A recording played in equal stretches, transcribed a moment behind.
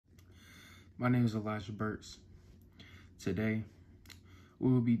My name is Elijah Burks. Today,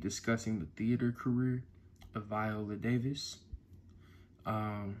 we will be discussing the theater career of Viola Davis.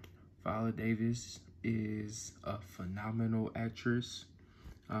 Viola Davis is a phenomenal actress.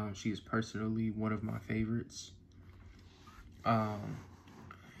 She is personally one of my favorites.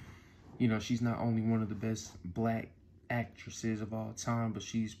 She's not only one of the best Black actresses of all time, but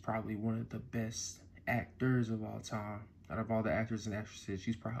she's probably one of the best actors of all time. Out of all the actors and actresses,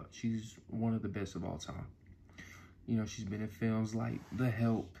 she's one of the best of all time. She's been in films like The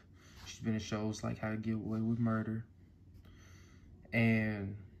Help. She's been in shows like How to Get Away with Murder.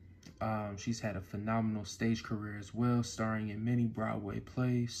 And she's had a phenomenal stage career as well, starring in many Broadway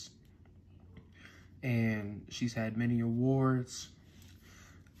plays. And she's had many awards,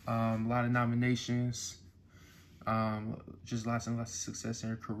 a lot of nominations, just lots and lots of success in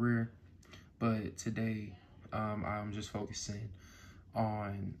her career. But today, I'm just focusing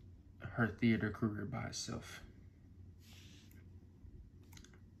on her theater career by itself.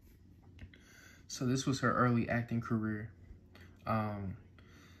 So this was her early acting career.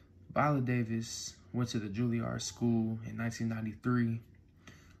 Viola Davis went to the Juilliard School in 1993.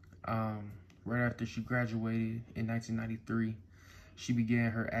 Right after she graduated in 1993, she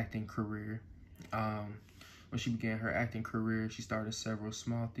began her acting career. When she began her acting career, she started several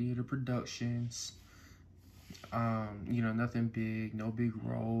small theater productions. Nothing big, no big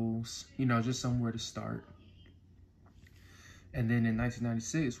roles, just somewhere to start. And then in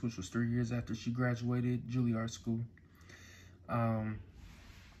 1996, which was 3 years after she graduated Juilliard School,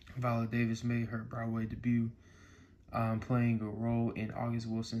 Viola Davis made her Broadway debut, playing a role in August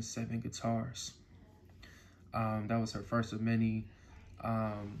Wilson's Seven Guitars. That was her first of many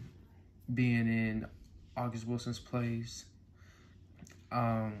being in August Wilson's plays.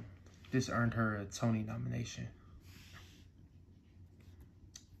 This earned her a Tony nomination.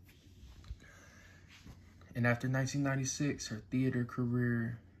 And after 1996, her theater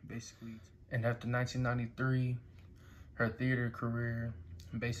career after 1993, her theater career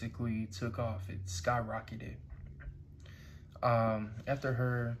basically took off. It skyrocketed. After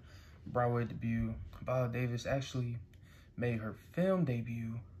her Broadway debut, Viola Davis actually made her film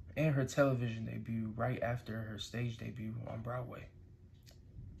debut and her television debut right after her stage debut on Broadway.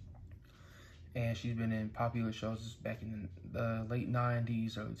 And she's been in popular shows back in the late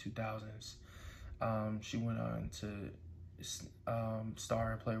 90s, early 2000s. She went on to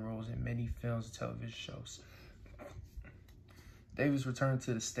star and play roles in many films and television shows. Davis returned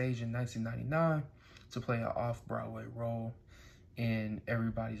to the stage in 1999 to play an off-Broadway role in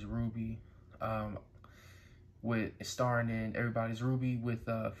Everybody's Ruby, starring in Everybody's Ruby with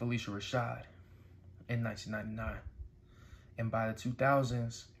Felicia Rashad in 1999. And by the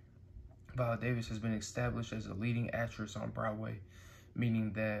 2000s, Viola Davis has been established as a leading actress on Broadway,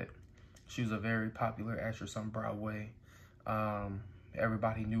 meaning that she was a very popular actress on Broadway.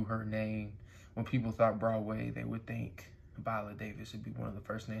 Everybody knew her name. When people thought Broadway, they would think Viola Davis would be one of the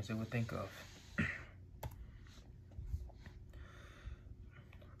first names they would think of.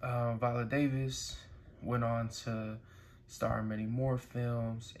 Viola Davis went on to star in many more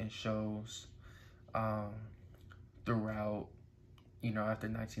films and shows throughout, after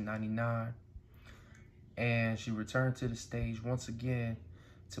 1999. And she returned to the stage once again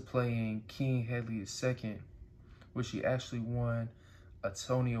to play in King Hedley II, which she actually won a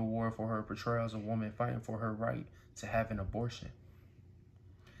Tony Award for her portrayal as a woman fighting for her right to have an abortion.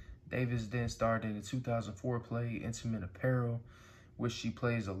 Davis then starred in the 2004 play Intimate Apparel, which she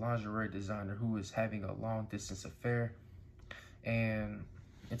plays a lingerie designer who is having a long-distance affair. And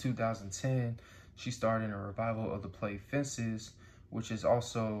in 2010, she starred in a revival of the play Fences, which is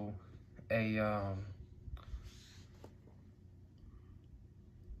also a,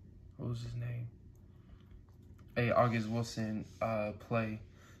 what was his name? A August Wilson play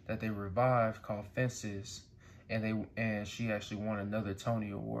that they revived called Fences, and she actually won another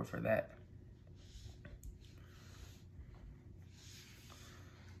Tony Award for that.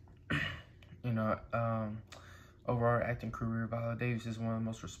 Over her acting career, Viola Davis is one of the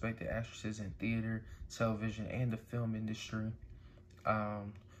most respected actresses in theater, television, and the film industry.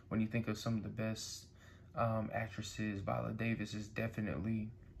 When you think of some of the best actresses, Viola Davis is definitely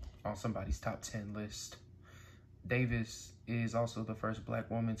on somebody's top 10 list. Davis is also the first Black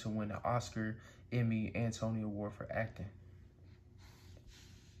woman to win an Oscar, Emmy, and Tony Award for acting.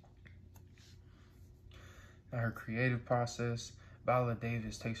 Now, her creative process, Viola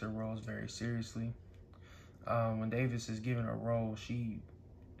Davis takes her roles very seriously. When Davis is given a role, she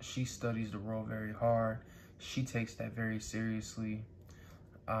studies the role very hard. She takes that very seriously.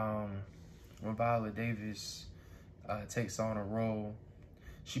 When Viola Davis takes on a role,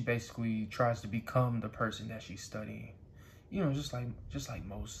 she basically tries to become the person that she's studying. You know, just like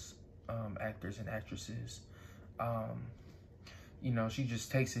most actors and actresses. You know, she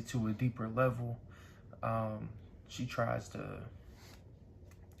just takes it to a deeper level. She tries to,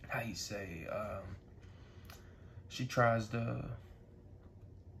 how you say, she tries to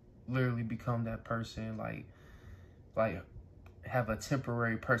literally become that person, like have a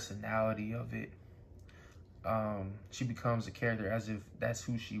temporary personality of it. She becomes a character as if that's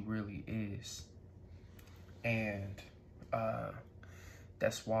who she really is. And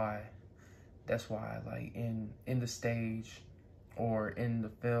that's why like in the stage or in the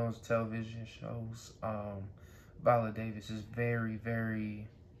films, television shows, Viola Davis is very, very,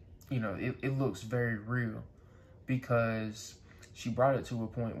 you know, it looks very real, because she brought it to a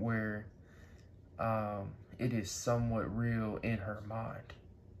point where it is somewhat real in her mind.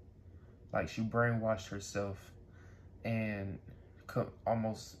 Like, she brainwashed herself and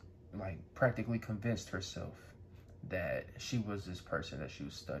almost like practically convinced herself that she was this person that she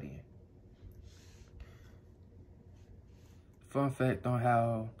was studying. Fun fact on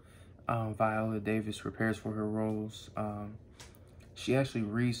how Viola Davis prepares for her roles. She actually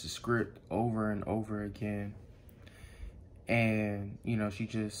reads the script over and over again. And, you know, she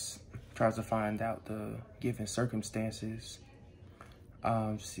just tries to find out the given circumstances,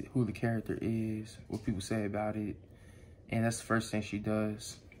 who the character is, what people say about it. And that's the first thing she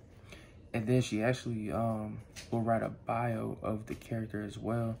does. And then she actually will write a bio of the character as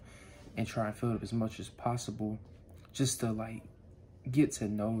well and try and fill it up as much as possible, just to like get to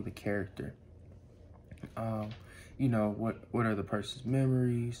know the character. You know, what are the person's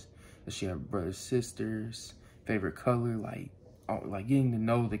memories? Does she have brothers, sisters, favorite color? Like getting to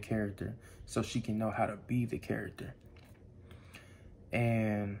know the character so she can know how to be the character.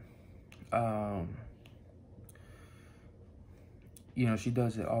 And you know, she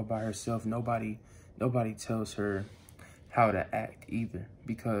does it all by herself. Nobody tells her how to act either,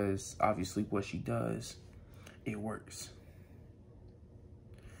 because obviously what she does, it works.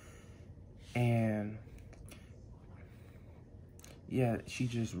 And yeah, she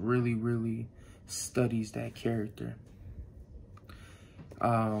just really, really studies that character.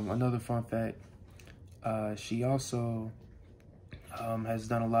 Another fun fact, she also has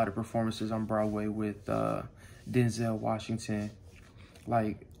done a lot of performances on Broadway with Denzel Washington,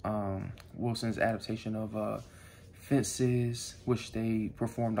 like Wilson's adaptation of Fences, which they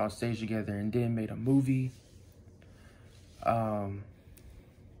performed on stage together and then made a movie.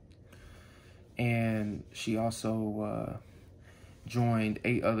 And she also joined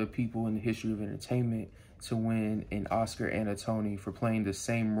 8 other people in the history of entertainment to win an Oscar and a Tony for playing the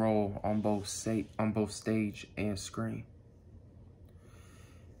same role on both stage and screen.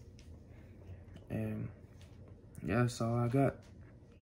 And yeah, that's all I got.